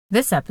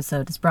This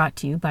episode is brought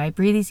to you by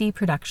Breathe Easy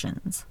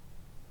Productions.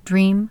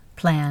 Dream,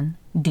 plan,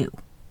 do.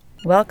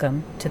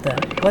 Welcome to the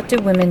What Do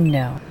Women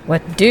Know?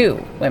 What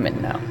Do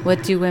Women Know?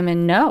 What do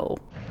women know?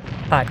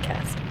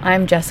 Podcast.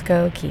 I'm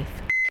Jessica O'Keefe.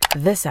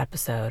 This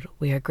episode,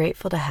 we are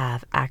grateful to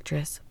have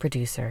actress,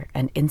 producer,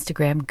 and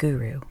Instagram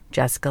guru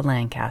Jessica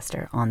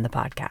Lancaster on the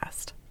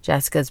podcast.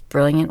 Jessica's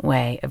brilliant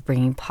way of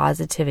bringing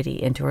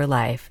positivity into her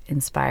life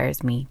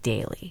inspires me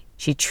daily.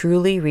 She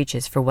truly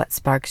reaches for what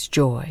sparks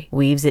joy,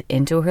 weaves it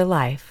into her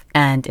life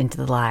and into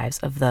the lives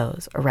of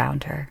those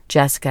around her.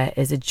 Jessica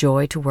is a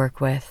joy to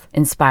work with,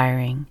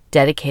 inspiring,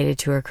 dedicated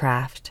to her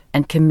craft,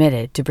 and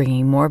committed to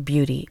bringing more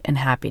beauty and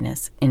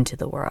happiness into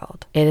the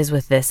world. It is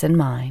with this in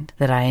mind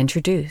that I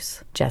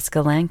introduce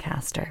Jessica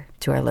Lancaster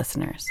to our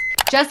listeners.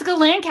 Jessica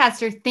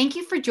Lancaster, thank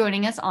you for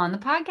joining us on the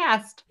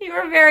podcast. You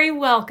are very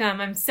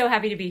welcome. I'm so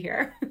happy to be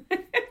here.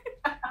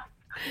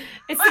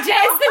 It's the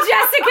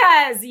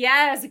Jessicas.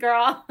 Yes,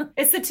 girl.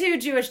 It's the two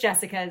Jewish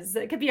Jessicas.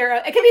 It could be the name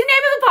of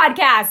the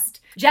podcast.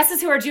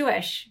 Jesses who are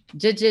Jewish.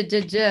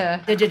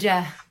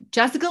 Jessica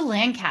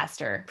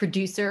Lancaster,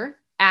 producer,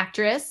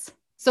 actress,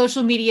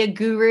 social media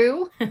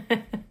guru.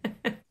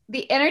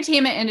 The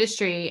entertainment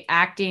industry,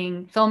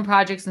 acting, film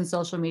projects, and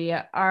social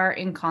media are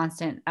in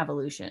constant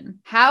evolution.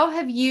 How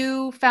have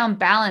you found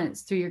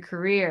balance through your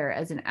career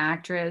as an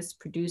actress,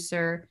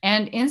 producer,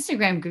 and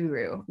Instagram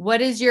guru? What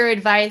is your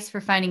advice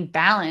for finding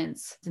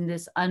balance in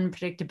this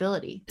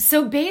unpredictability?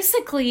 So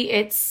basically,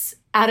 it's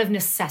out of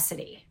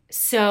necessity.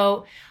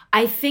 So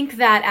I think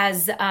that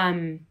as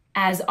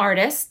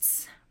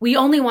artists, we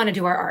only want to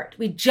do our art.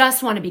 We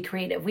just want to be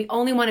creative. We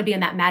only want to be in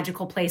that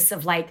magical place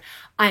of like,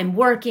 I'm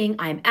working,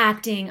 I'm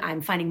acting,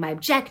 I'm finding my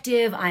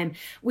objective.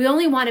 We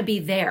only want to be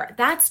there.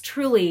 That's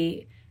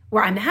truly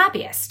where I'm the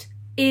happiest,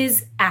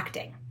 is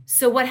acting.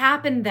 So what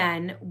happened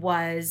then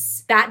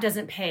was that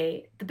doesn't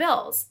pay the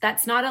bills.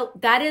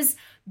 That is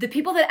the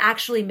people that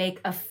actually make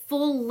a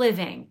full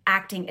living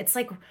acting. It's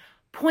like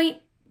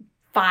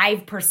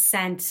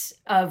 0.5%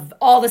 of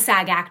all the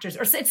SAG actors,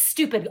 or it's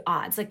stupid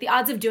odds. Like the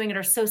odds of doing it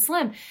are so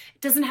slim.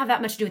 It doesn't have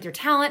that much to do with your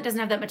talent. It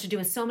doesn't have that much to do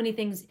with so many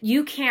things.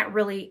 You can't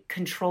really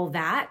control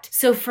that.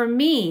 So for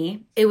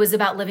me, it was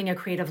about living a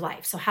creative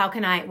life. So what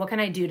can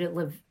I do to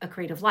live a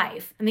creative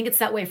life? I think it's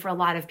that way for a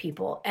lot of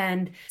people.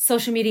 And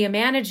social media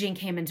managing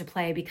came into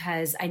play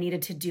because I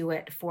needed to do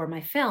it for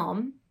my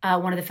film.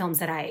 One of the films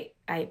that I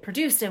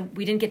produced, and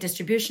we didn't get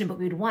distribution, but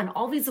we'd won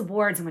all these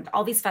awards and went to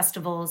all these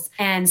festivals.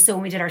 And so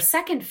when we did our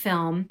second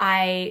film,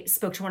 I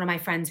spoke to one of my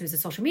friends who's a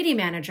social media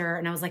manager,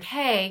 and I was like,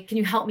 hey, can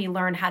you help me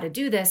learn how to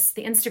do this,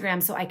 the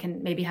Instagram, so I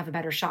can maybe have a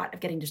better shot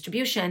of getting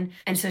distribution?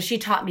 And so she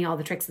taught me all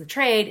the tricks of the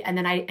trade, and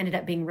then I ended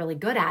up being really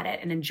good at it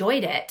and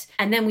enjoyed it.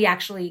 And then we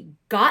actually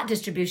got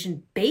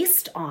distribution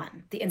based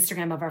on the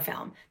Instagram of our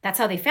film. That's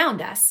how they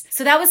found us.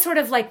 So that was sort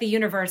of like the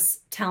universe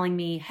telling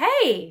me,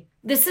 hey,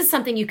 this is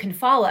something you can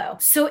follow.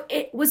 So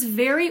it was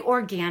very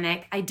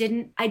organic. I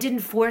didn't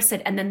force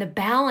it. And then the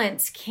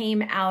balance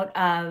came out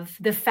of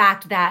the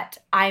fact that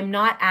I'm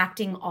not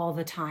acting all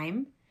the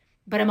time,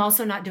 but I'm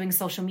also not doing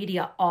social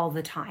media all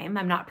the time.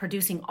 I'm not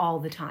producing all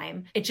the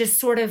time. It just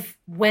sort of,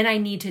 when I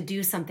need to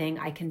do something,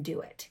 I can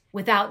do it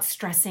without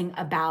stressing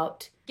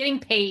about getting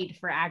paid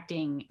for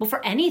acting. Well,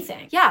 for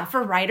anything. Yeah,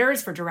 for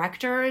writers, for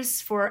directors,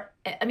 for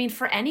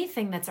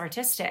anything that's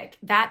artistic.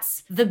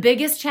 That's the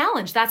biggest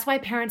challenge. That's why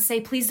parents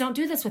say, please don't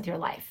do this with your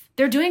life.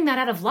 They're doing that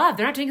out of love.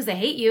 They're not doing it because they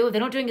hate you.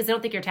 They're not doing it because they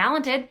don't think you're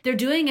talented. They're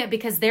doing it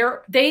because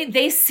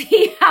they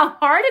see how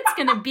hard it's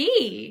going to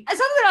be. It's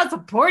not that they're not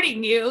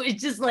supporting you.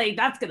 It's just like,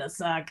 that's going to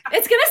suck.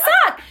 It's going to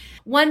suck.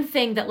 One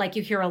thing that like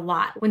you hear a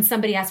lot when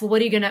somebody asks, well, how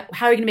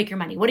are you going to make your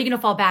money? What are you going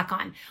to fall back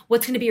on?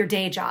 What's going to be your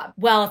day job?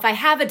 Well, if I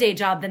have a day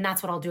job, then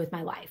that's what I'll do with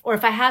my life. Or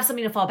if I have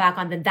something to fall back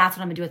on, then that's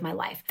what I'm going to do with my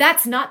life.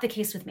 That's not the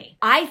case with me.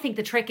 I think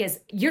the trick is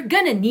you're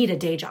going to need a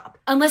day job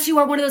unless you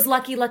are one of those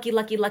lucky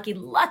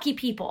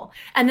people.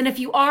 And then if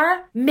you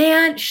are,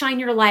 man, shine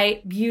your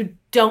light. You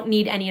don't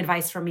need any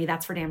advice from me.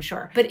 That's for damn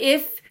sure. But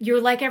if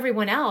you're like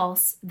everyone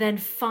else, then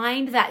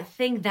find that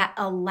thing that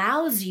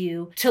allows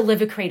you to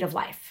live a creative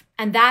life.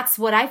 And that's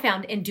what I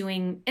found in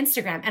doing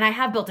Instagram. And I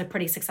have built a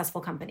pretty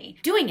successful company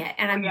doing it.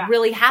 And I'm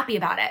really happy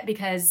about it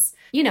because,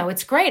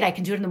 it's great. I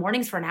can do it in the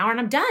mornings for an hour and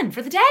I'm done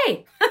for the day.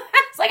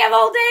 It's like I have a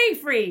whole day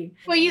free.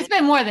 Well, you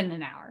spend more than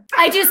an hour.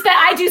 I do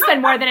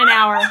spend more than an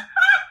hour.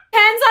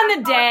 Depends on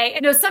the day.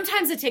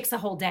 Sometimes it takes a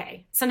whole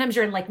day. Sometimes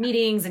you're in like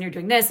meetings and you're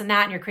doing this and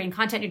that and you're creating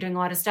content, you're doing a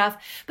lot of stuff.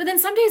 But then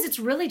some days it's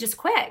really just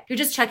quick. You're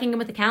just checking in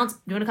with accounts,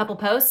 doing a couple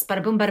posts,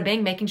 bada boom, bada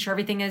bing, making sure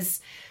everything is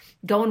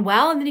going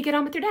well. And then you get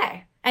on with your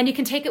day. And you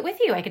can take it with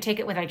you. I could take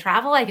it when I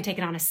travel. I could take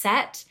it on a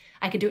set.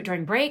 I could do it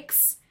during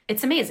breaks.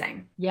 It's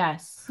amazing.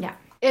 Yes. Yeah.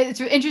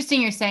 It's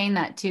interesting you're saying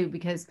that too,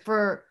 because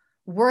for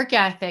work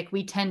ethic,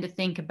 we tend to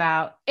think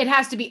about it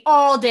has to be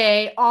all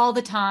day, all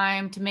the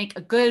time to make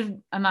a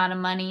good amount of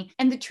money.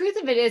 And the truth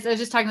of it is, I was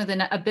just talking with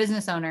a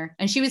business owner,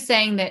 and she was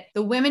saying that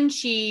the women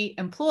she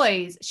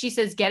employs, she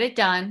says, get it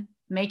done.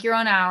 Make your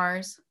own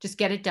hours. Just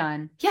get it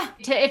done. Yeah.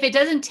 If it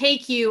doesn't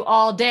take you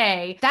all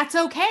day, that's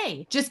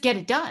okay. Just get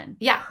it done.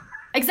 Yeah.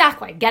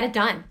 Exactly. Get it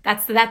done.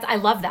 That's I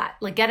love that.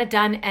 Like, get it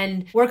done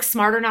and work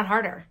smarter, not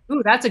harder.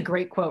 Ooh, that's a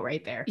great quote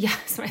right there. Yeah.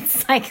 So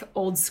it's like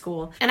old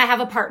school. And I have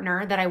a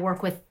partner that I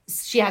work with.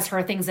 She has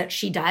her things that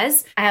she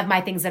does. I have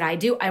my things that I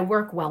do. I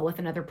work well with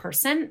another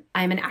person.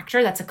 I'm an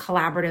actor. That's a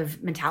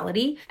collaborative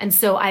mentality. And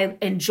so I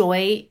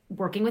enjoy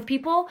working with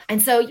people.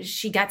 And so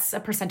she gets a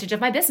percentage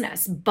of my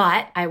business,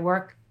 but I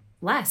work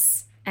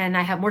less and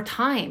I have more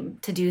time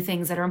to do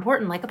things that are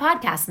important, like a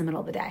podcast in the middle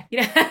of the day.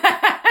 You know,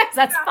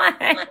 that's fun.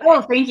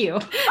 Oh, thank you.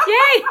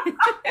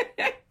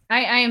 Yay. I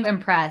am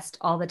impressed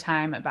all the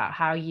time about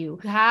how you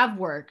have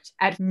worked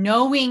at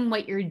knowing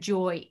what your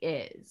joy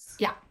is.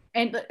 Yeah.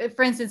 And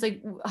for instance,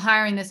 like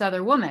hiring this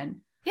other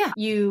woman. Yeah.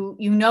 You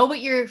know what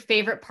your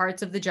favorite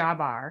parts of the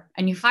job are,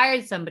 and you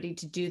hired somebody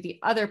to do the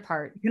other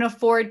part. You can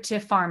afford to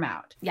farm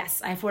out.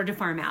 Yes, I afford to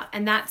farm out.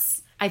 And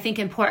that's, I think,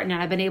 important.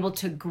 And I've been able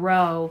to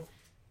grow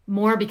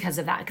more because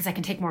of that, because I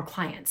can take more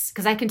clients,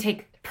 because I can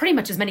take pretty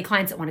much as many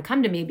clients that want to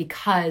come to me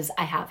because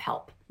I have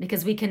help,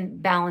 because we can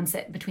balance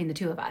it between the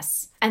two of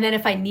us. And then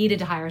if I needed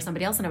to hire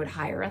somebody else, then I would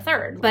hire a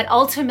third. But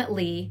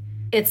ultimately,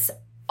 it's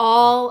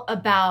all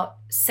about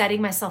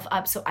setting myself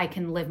up so I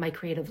can live my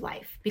creative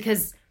life.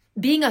 Because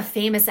being a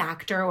famous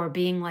actor or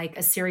being like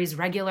a series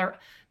regular,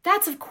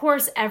 that's of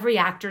course every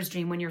actor's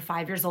dream when you're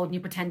 5 years old and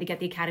you pretend to get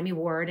the Academy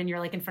Award and you're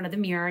like in front of the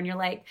mirror and you're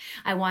like,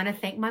 I want to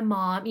thank my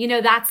mom. You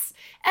know, that's,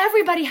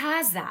 everybody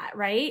has that,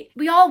 right?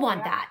 We all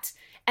want that.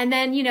 And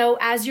then, you know,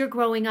 as you're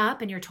growing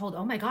up and you're told,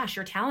 oh my gosh,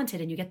 you're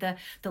talented, and you get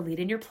the lead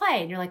in your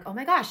play and you're like, oh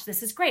my gosh,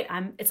 this is great.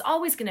 It's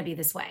always going to be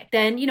this way.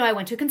 Then, you know, I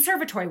went to a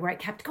conservatory where I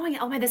kept going,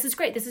 oh my, this is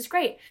great. This is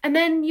great. And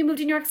then you moved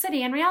to New York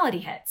City and reality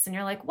hits and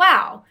you're like,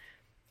 wow,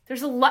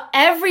 there's a lot,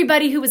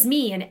 everybody who was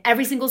me in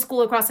every single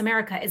school across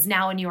America is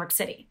now in New York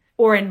City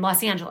or in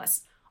Los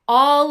Angeles.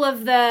 All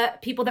of the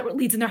people that were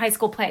leads in their high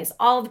school plays,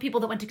 all of the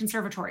people that went to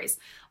conservatories,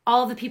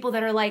 all of the people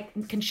that are like,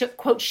 can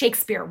quote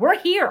Shakespeare, we're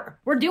here,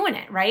 we're doing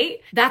it,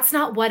 right? That's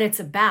not what it's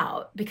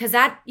about, because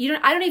that,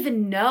 I don't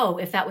even know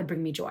if that would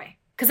bring me joy,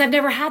 because I've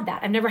never had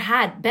that. I've never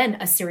been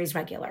a series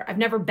regular. I've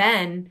never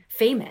been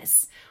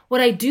famous. What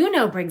I do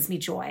know brings me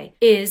joy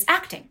is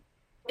acting.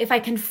 If I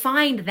can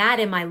find that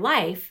in my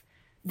life,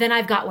 then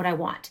I've got what I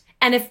want.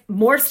 And if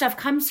more stuff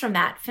comes from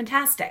that,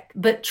 fantastic.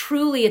 But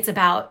truly it's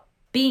about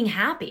being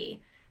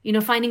happy,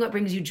 finding what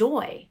brings you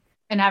joy.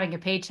 And having a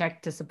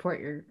paycheck to support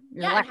your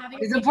life.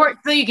 It's important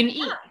so you can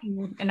eat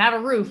and have a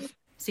roof.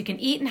 So you can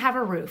eat and have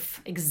a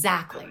roof.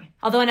 Exactly.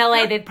 Although in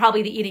LA,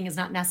 probably the eating is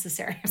not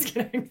necessary. I was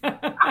kidding.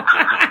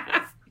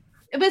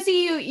 But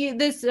see, you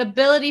this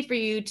ability for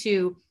you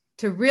to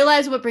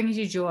realize what brings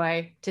you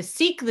joy, to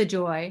seek the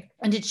joy,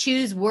 and to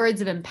choose words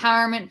of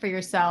empowerment for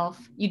yourself.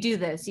 You do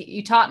this.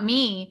 You taught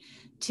me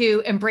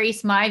to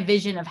embrace my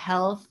vision of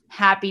health,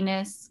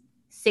 happiness,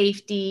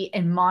 safety,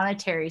 and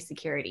monetary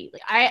security.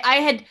 I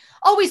had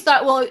always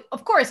thought, well,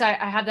 of course I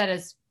have that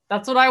as,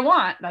 that's what I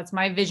want. That's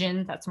my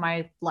vision. That's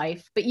my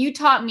life. But you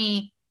taught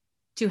me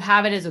to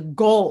have it as a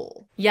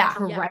goal. Yeah.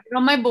 To write it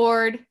on my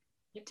board,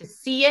 to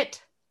see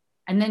it.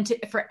 And then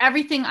for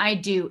everything I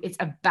do, it's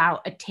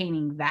about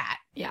attaining that.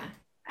 Yeah.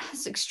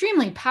 It's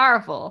extremely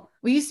powerful.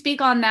 Will you speak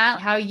on that?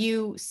 How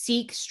you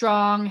seek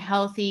strong,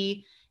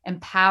 healthy,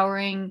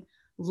 empowering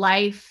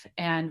life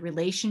and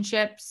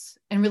relationships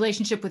and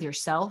relationship with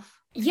yourself?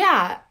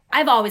 Yeah.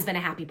 I've always been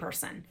a happy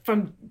person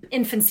from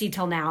infancy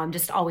till now. I'm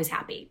just always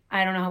happy.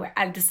 I don't know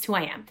I'm just who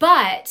I am,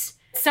 but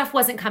stuff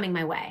wasn't coming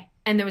my way.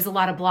 And there was a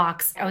lot of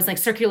blocks. I was like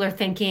circular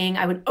thinking.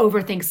 I would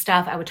overthink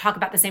stuff. I would talk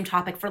about the same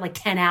topic for like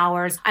 10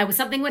 hours.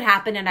 Something would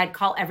happen and I'd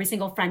call every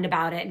single friend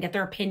about it and get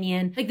their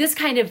opinion. Like this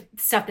kind of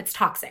stuff that's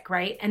toxic,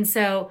 right? And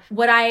so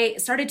what I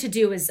started to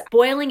do is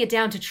boiling it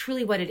down to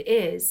truly what it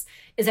is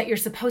that you're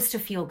supposed to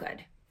feel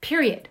good,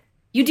 period.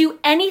 You do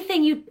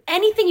anything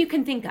you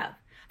can think of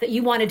that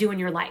you want to do in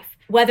your life,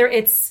 whether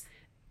it's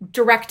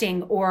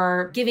directing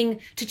or giving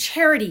to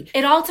charity.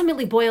 It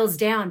ultimately boils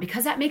down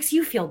because that makes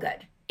you feel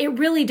good. It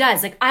really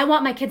does. Like, I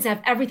want my kids to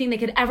have everything they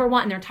could ever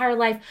want in their entire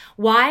life.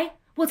 Why?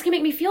 Well, it's gonna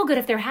make me feel good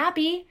if they're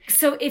happy.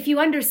 So if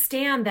you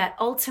understand that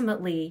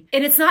ultimately,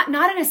 and it's not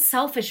in a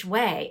selfish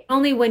way,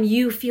 only when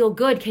you feel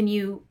good can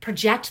you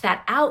project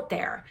that out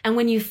there. And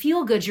when you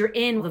feel good, you're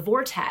in the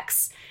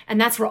vortex.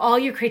 And that's where all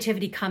your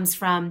creativity comes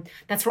from.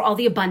 That's where all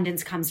the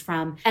abundance comes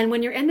from. And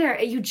when you're in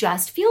there, you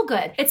just feel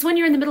good. It's when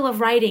you're in the middle of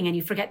writing and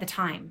you forget the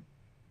time.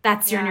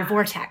 You're in your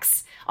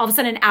vortex. All of a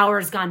sudden an hour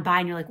has gone by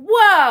and you're like,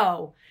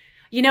 whoa.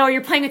 Or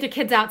you're playing with your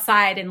kids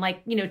outside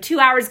and 2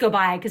 hours go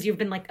by because you've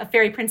been like a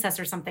fairy princess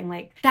or something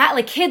like that.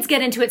 Like kids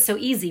get into it so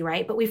easy,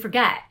 right? But we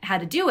forget how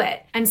to do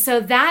it. And so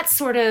that's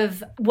sort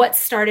of what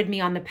started me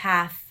on the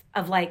path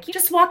of like,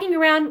 just walking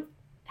around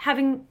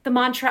having the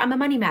mantra, I'm a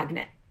money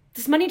magnet.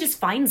 This money just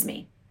finds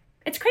me.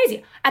 It's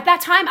crazy. At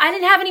that time, I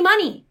didn't have any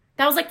money.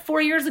 That was like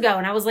 4 years ago.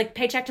 And I was like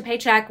paycheck to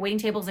paycheck, waiting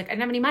tables. Like I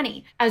didn't have any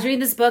money. I was reading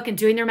this book and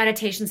doing their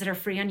meditations that are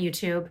free on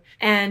YouTube.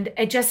 And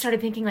I just started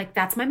thinking like,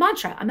 that's my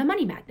mantra. I'm a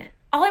money magnet.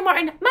 All I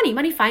want,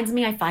 money finds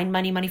me. I find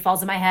money. Money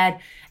falls in my head.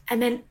 And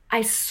then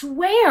I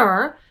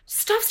swear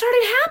stuff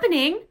started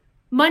happening.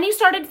 Money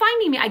started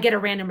finding me. I get a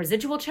random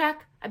residual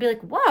check. I'd be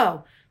like,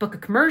 whoa, book a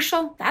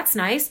commercial. That's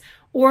nice.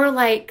 Or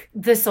like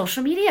the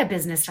social media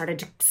business started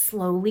to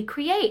slowly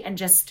create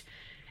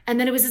and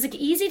then it was just like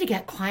easy to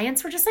get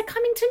clients were just like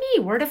coming to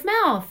me, word of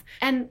mouth.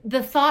 And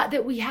the thought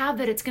that we have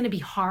that it's going to be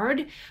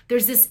hard,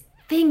 there's this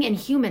thing in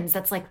humans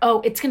that's like,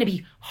 oh, it's going to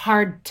be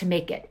hard to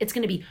make it. It's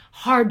going to be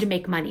hard to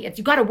make money.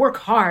 You got to work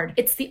hard.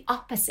 It's the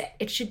opposite.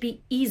 It should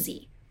be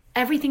easy.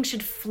 Everything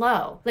should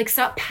flow. Like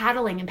stop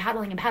paddling and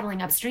paddling and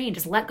paddling upstream.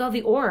 Just let go of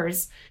the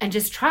oars and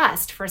just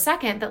trust for a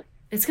second that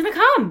it's going to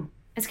come.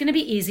 It's going to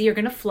be easy. You're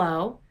going to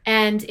flow.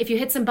 And if you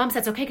hit some bumps,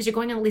 that's okay because you're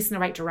going at least in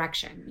the right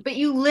direction. But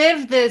you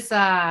live this,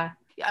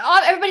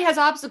 everybody has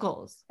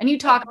obstacles. And you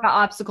talk about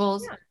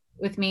obstacles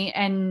with me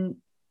and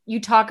you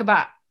talk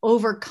about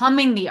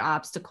overcoming the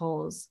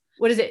obstacles.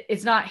 What is it?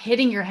 It's not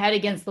hitting your head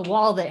against the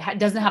wall that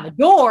doesn't have a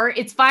door.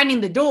 It's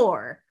finding the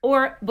door.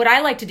 Or what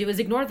I like to do is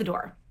ignore the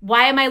door.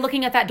 Why am I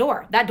looking at that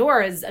door? That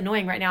door is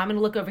annoying right now. I'm going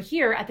to look over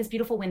here at this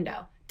beautiful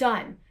window.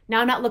 Done.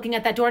 Now I'm not looking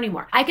at that door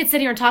anymore. I could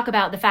sit here and talk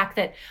about the fact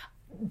that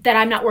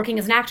I'm not working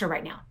as an actor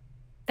right now.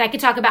 I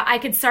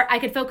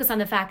could focus on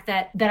the fact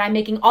that I'm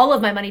making all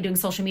of my money doing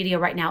social media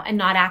right now and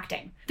not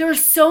acting. There are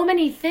so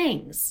many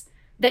things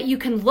that you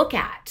can look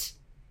at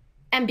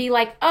and be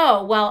like,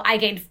 oh, well, I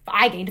gained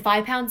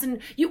 5 pounds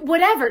and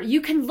whatever.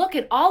 You can look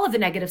at all of the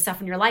negative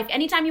stuff in your life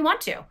anytime you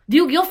want to.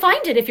 You'll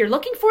find it. If you're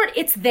looking for it,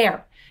 it's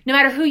there. No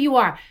matter who you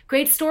are.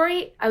 Great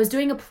story. I was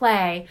doing a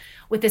play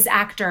with this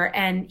actor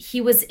and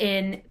he was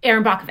in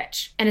Erin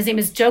Brockovich and his name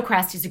is Joe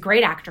Crest. He's a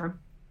great actor.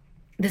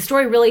 The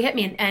story really hit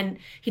me and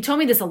he told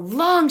me this a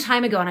long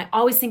time ago and I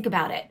always think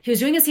about it. He was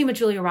doing a scene with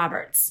Julia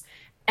Roberts.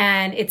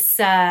 And it's,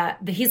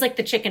 he's like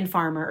the chicken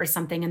farmer or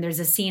something. And there's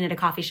a scene at a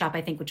coffee shop,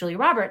 I think, with Julia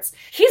Roberts.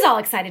 He's all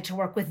excited to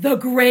work with the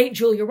great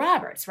Julia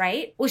Roberts,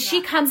 right? Well,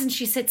 she comes and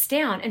she sits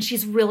down and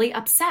she's really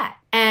upset.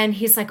 And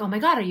he's like, oh my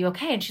God, are you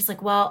okay? And she's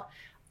like, well,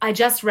 I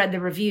just read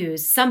the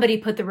reviews. Somebody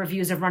put the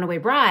reviews of Runaway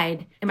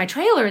Bride in my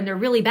trailer and they're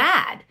really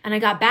bad. And I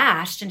got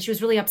bashed and she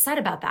was really upset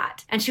about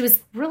that. And she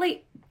was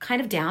really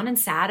kind of down and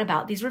sad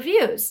about these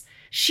reviews.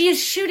 She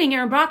is shooting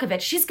Erin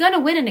Brockovich. She's going to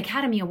win an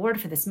Academy Award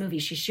for this movie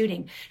she's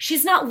shooting.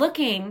 She's not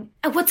looking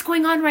at what's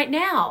going on right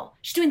now.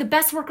 She's doing the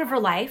best work of her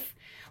life.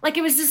 Like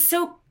it was just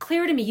so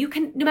clear to me. You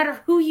can, no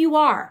matter who you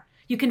are,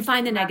 you can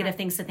find the negative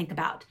things to think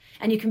about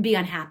and you can be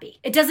unhappy.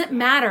 It doesn't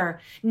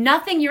matter.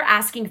 Nothing you're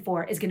asking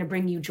for is going to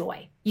bring you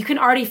joy. You can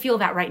already feel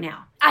that right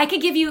now. I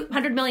could give you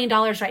 $100 million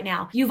right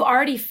now. You've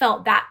already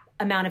felt that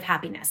amount of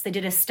happiness. They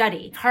did a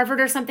study,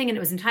 Harvard or something, and it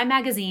was in Time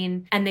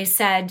magazine. And they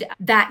said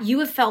that you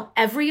have felt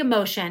every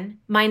emotion,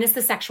 minus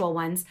the sexual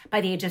ones,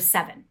 by the age of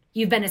 7.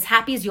 You've been as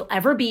happy as you'll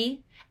ever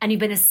be, and you've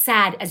been as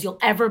sad as you'll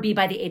ever be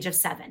by the age of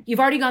 7.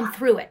 You've already gone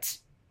through it.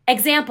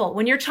 Example,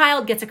 when your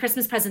child gets a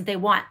Christmas present they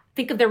want,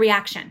 think of their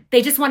reaction.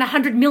 They just want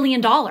 $100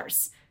 million.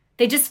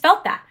 They just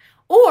felt that.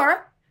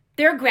 Or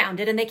they're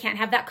grounded and they can't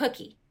have that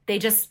cookie. They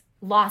just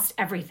lost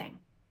everything.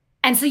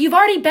 And so you've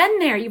already been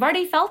there. You've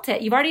already felt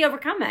it. You've already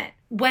overcome it.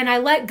 When I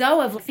let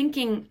go of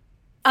thinking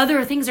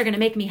other things are going to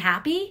make me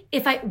happy,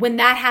 when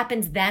that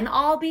happens, then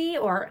I'll be,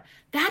 or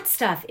that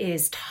stuff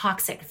is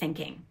toxic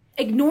thinking.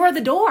 Ignore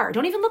the door.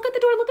 Don't even look at the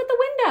door. Look at the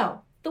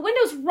window. The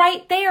window's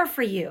right there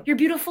for you. Your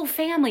beautiful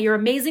family, your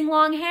amazing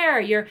long hair,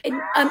 your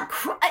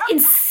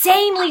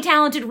insanely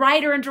talented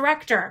writer and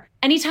director.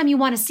 Anytime you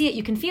want to see it,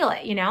 you can feel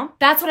it, you know?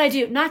 That's what I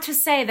do. Not to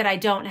say that I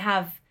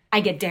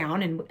get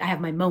down and I have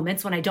my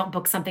moments when I don't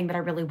book something that I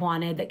really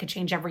wanted that could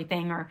change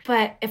everything.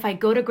 But if I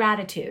go to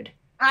gratitude.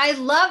 I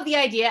love the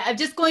idea of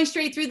just going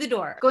straight through the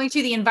door, going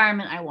to the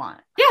environment I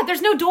want. Yeah,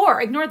 there's no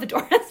door. Ignore the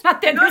door. It's not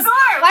there. No door.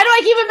 Why do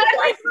I keep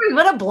imagining?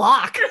 What a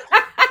block.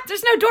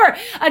 There's no door.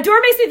 A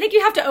door makes me think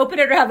you have to open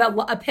it or have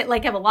a pit,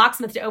 like have a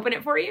locksmith to open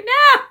it for you.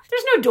 No,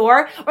 there's no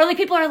door. Or like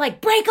people are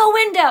like, break a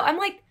window. I'm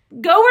like,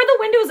 go where the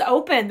window's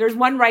open. There's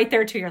one right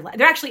there to your left.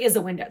 There actually is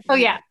a window. Oh,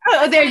 yeah.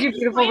 Oh, there's your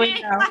beautiful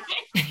window.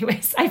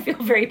 Anyways, I feel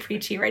very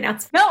preachy right now.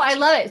 No, I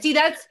love it. See,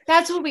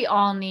 that's what we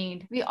all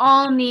need. We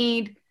all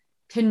need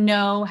to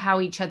know how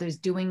each other's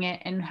doing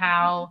it and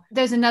how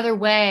there's another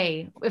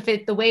way. If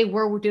the way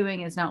we're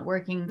doing is not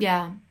working,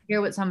 hear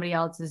what somebody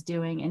else is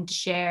doing and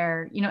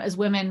share, as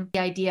women, the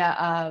idea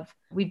of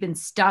we've been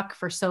stuck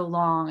for so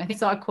long. I think I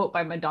saw a quote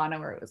by Madonna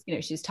where it was,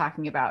 she's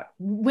talking about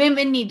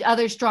women need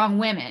other strong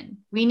women.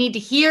 We need to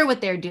hear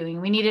what they're doing.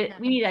 We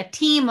need a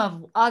team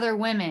of other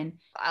women.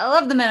 I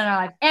love the men in our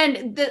life.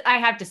 And I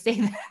have to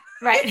say that.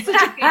 Right. It's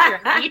such a picture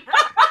of me.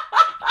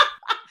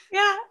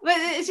 Yeah. But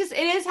it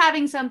is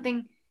having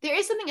something. There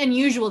is something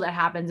unusual that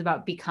happens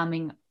about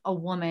becoming a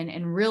woman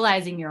and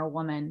realizing you're a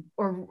woman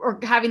or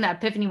having that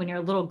epiphany when you're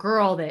a little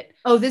girl that,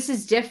 oh, this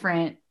is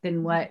different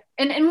than what,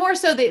 and more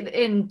so that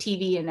in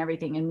TV and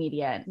everything in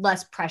media,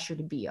 less pressure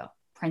to be a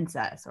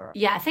princess or.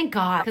 Yeah, thank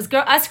God. Because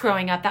us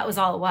growing up, that was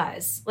all it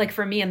was. Like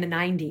for me in the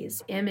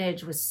 90s,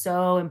 image was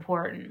so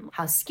important.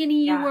 How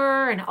skinny you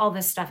were and all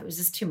this stuff. It was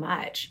just too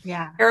much.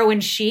 Yeah.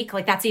 Heroin chic,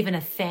 like that's even a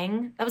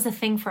thing. That was a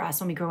thing for us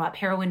when we grew up.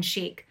 Heroin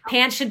chic.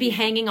 Pants should be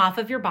hanging off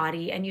of your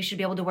body and you should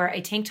be able to wear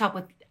a tank top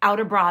without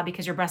a bra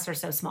because your breasts are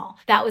so small.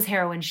 That was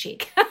heroin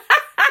chic. I'm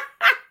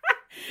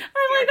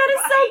like, that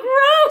is so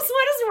gross.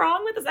 What is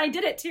wrong with this? I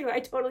did it too. I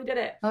totally did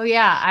it. Oh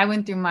yeah. I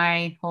went through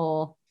my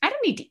whole, I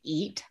don't need to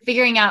eat.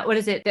 Figuring out what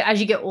is it that as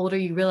you get older,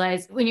 you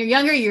realize when you're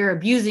younger, you're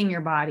abusing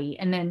your body.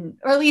 And then,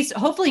 or at least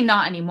hopefully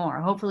not anymore.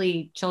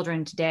 Hopefully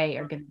children today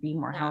are going to be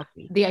more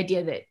healthy. The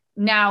idea that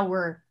now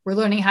we're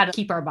learning how to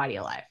keep our body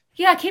alive.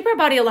 Yeah, keep our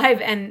body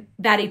alive and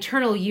that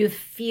eternal youth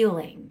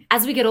feeling.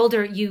 As we get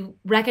older, you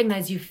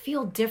recognize you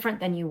feel different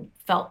than you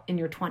felt in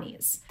your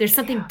 20s. There's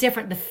something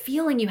different, the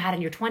feeling you had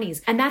in your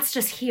 20s. And that's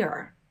just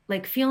here.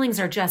 Like feelings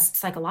are just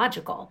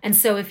psychological. And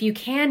so if you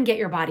can get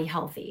your body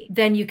healthy,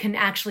 then you can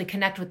actually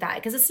connect with that.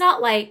 Because it's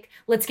not like,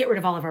 let's get rid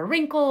of all of our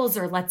wrinkles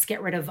or let's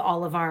get rid of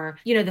all of our,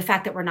 the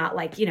fact that we're not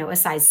like, a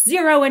size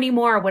 0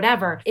 anymore or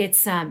whatever.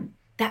 It's,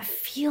 that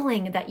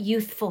feeling, that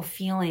youthful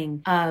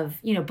feeling of,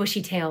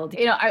 bushy-tailed.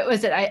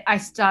 I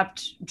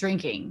stopped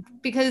drinking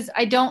because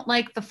I don't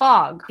like the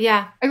fog.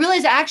 Yeah. I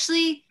realized I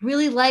actually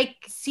really like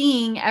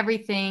seeing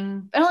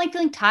everything. I don't like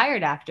feeling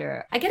tired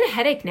after. I get a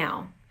headache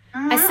now.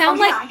 I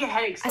get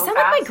headaches so I sound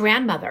fast. like my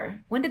grandmother.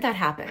 When did that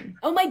happen?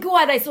 Oh my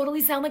God, I totally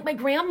sound like my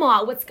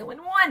grandma. What's going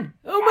on?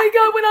 Oh my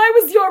God, when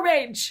I was your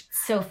age.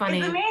 So funny.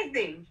 It's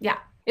amazing. Yeah.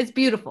 It's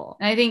beautiful.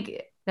 And I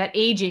think that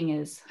aging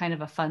is kind of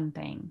a fun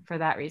thing for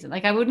that reason.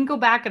 Like I wouldn't go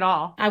back at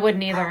all. I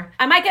wouldn't either.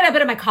 I might get a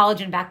bit of my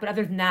collagen back, but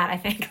other than that, I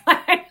think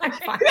I'm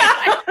fine.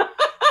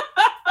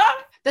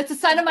 That's a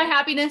sign of my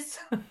happiness.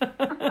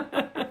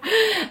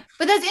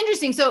 But that's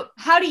interesting. So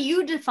how do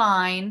you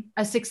define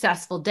a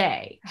successful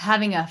day?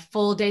 Having a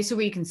full day so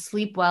where you can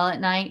sleep well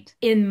at night?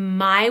 In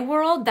my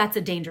world, that's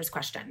a dangerous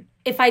question.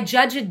 If I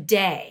judge a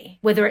day,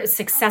 whether it's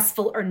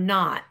successful or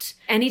not,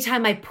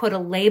 anytime I put a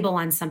label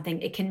on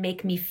something, it can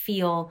make me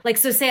feel like,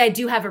 so say I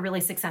do have a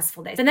really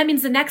successful day. Then that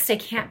means the next day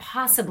can't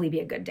possibly be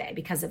a good day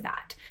because of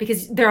that.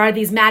 Because there are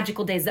these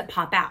magical days that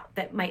pop out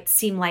that might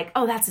seem like,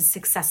 oh, that's a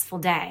successful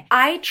day.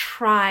 I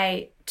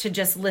try to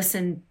just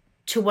listen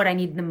to what I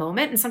need in the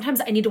moment. And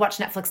sometimes I need to watch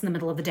Netflix in the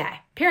middle of the day,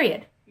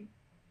 period.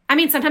 I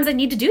mean, sometimes I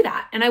need to do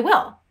that and I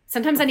will.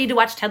 Sometimes I need to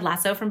watch Ted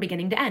Lasso from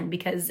beginning to end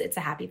because it's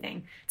a happy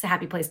thing. It's a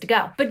happy place to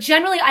go. But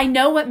generally, I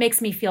know what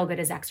makes me feel good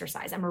is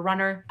exercise. I'm a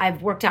runner.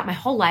 I've worked out my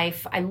whole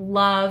life. I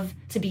love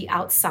to be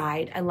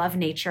outside. I love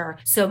nature.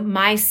 So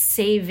my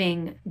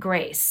saving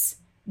grace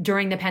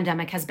during the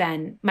pandemic has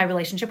been my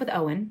relationship with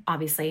Owen.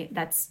 Obviously,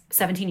 that's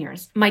 17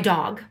 years. My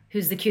dog,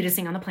 who's the cutest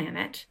thing on the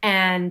planet,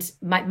 and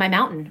my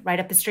mountain right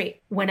up the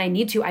street. When I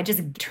need to, I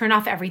just turn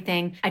off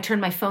everything. I turn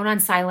my phone on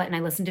silent and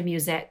I listen to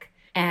music.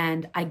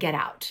 And I get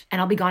out and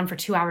I'll be gone for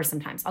 2 hours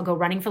sometimes. I'll go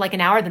running for like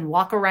an hour, then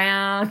walk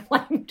around,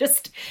 like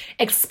just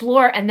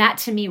explore. And that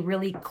to me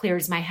really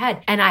clears my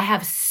head. And I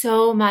have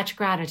so much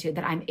gratitude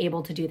that I'm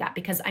able to do that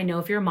because I know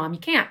if you're a mom, you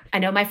can't. I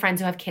know my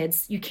friends who have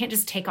kids, you can't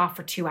just take off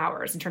for 2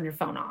 hours and turn your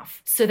phone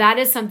off. So that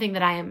is something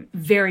that I am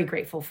very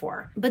grateful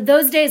for. But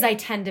those days I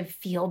tend to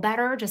feel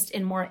better just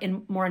in more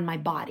in my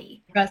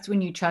body. Trust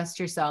when you trust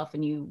yourself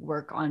and you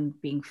work on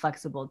being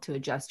flexible to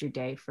adjust your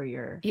day for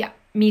your... Yeah.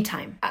 Me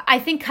time. I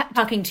think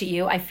talking to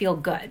you, I feel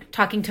good.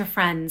 Talking to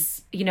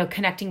friends,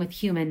 connecting with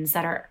humans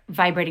that are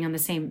vibrating on the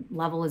same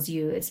level as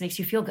you, it makes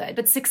you feel good.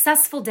 But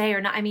successful day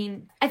or not, I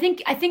mean, I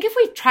think if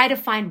we try to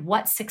find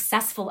what's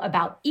successful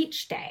about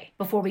each day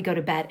before we go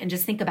to bed and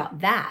just think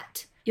about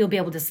that, you'll be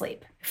able to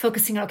sleep.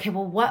 Focusing on, okay,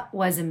 well, what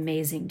was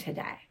amazing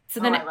today?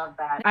 So then I love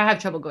that. I have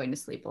trouble going to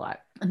sleep a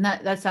lot. And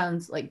that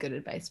sounds like good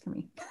advice for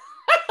me.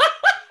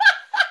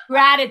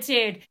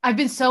 Gratitude. I've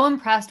been so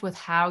impressed with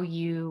how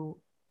you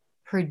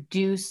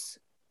produce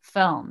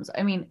films.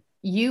 I mean,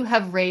 you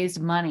have raised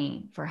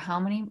money for how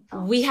many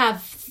films? We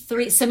have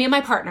 3. So me and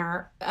my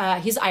partner,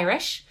 he's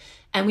Irish,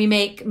 and we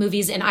make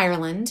movies in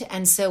Ireland.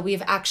 And so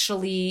we've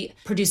actually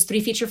produced 3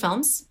 feature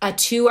films.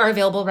 2 are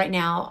available right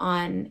now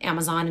on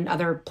Amazon and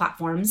other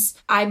platforms.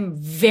 I'm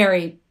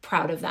very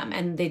proud of them.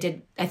 And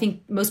I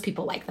think most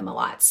people like them a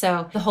lot.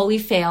 So The Holy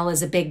Fail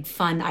is a big,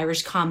 fun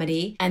Irish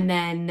comedy. And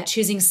then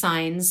Choosing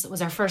Signs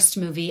was our first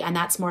movie. And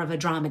that's more of a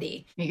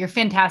dramedy. You're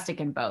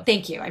fantastic in both.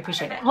 Thank you. I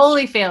appreciate it.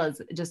 Holy Fail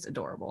is just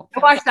adorable. I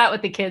watched that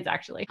with the kids,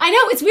 actually. I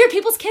know. It's weird.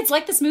 People's kids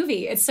like this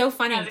movie. It's so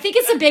funny. I think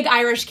it's the big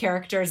Irish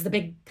characters,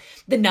 the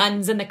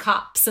nuns and the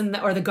cops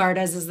or the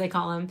Gardas, as they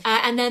call them.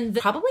 And then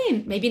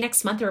probably maybe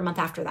next month or a month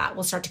after that,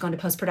 we'll start to go into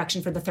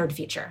post-production for the 3rd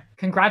feature.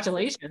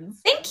 Congratulations.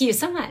 Thank you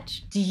so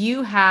much. Do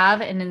you have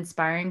an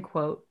inspiring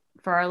quote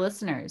for our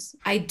listeners?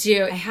 I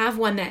do. I have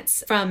one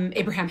that's from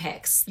Abraham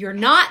Hicks. You're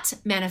not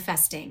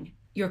manifesting.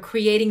 You're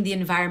creating the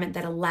environment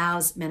that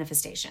allows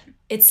manifestation.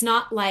 It's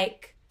not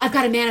like, I've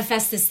got to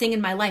manifest this thing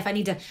in my life. I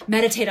need to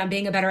meditate on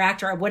being a better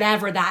actor or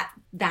whatever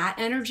that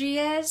energy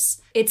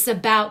is. It's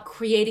about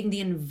creating the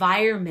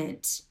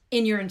environment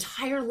in your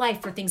entire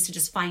life for things to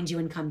just find you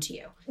and come to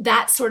you.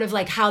 That's sort of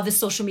like how the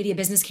social media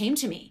business came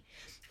to me.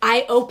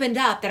 I opened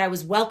up that I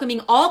was welcoming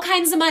all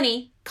kinds of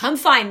money. Come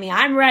find me.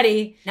 I'm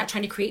ready. Not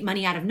trying to create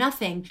money out of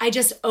nothing. I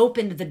just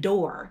opened the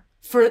door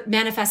for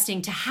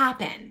manifesting to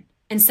happen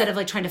instead of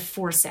like trying to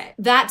force it.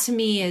 That to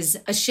me is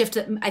a shift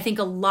that I think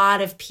a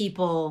lot of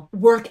people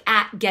work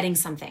at getting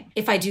something.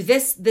 If I do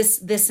this,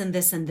 and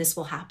this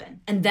will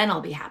happen, and then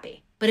I'll be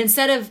happy. But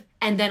instead of,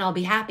 and then I'll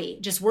be happy,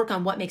 just work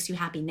on what makes you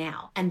happy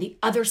now. And the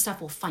other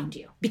stuff will find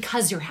you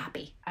because you're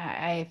happy.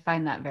 I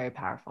find that very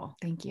powerful.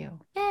 Thank you.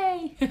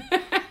 Yay.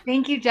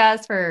 Thank you,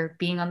 Jess, for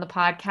being on the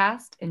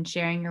podcast and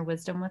sharing your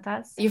wisdom with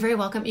us. You're very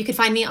welcome. You can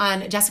find me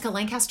on Jessica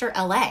Lancaster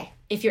LA.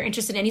 If you're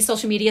interested in any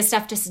social media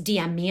stuff, just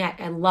DM me.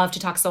 I love to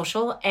talk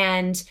social.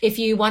 And if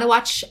you want to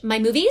watch my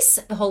movies,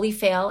 The Holy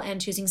Fail and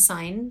Choosing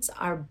Signs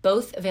are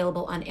both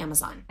available on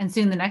Amazon. And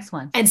soon the next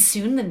one. And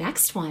soon the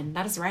next one.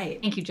 That is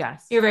right. Thank you,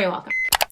 Jess. You're very welcome.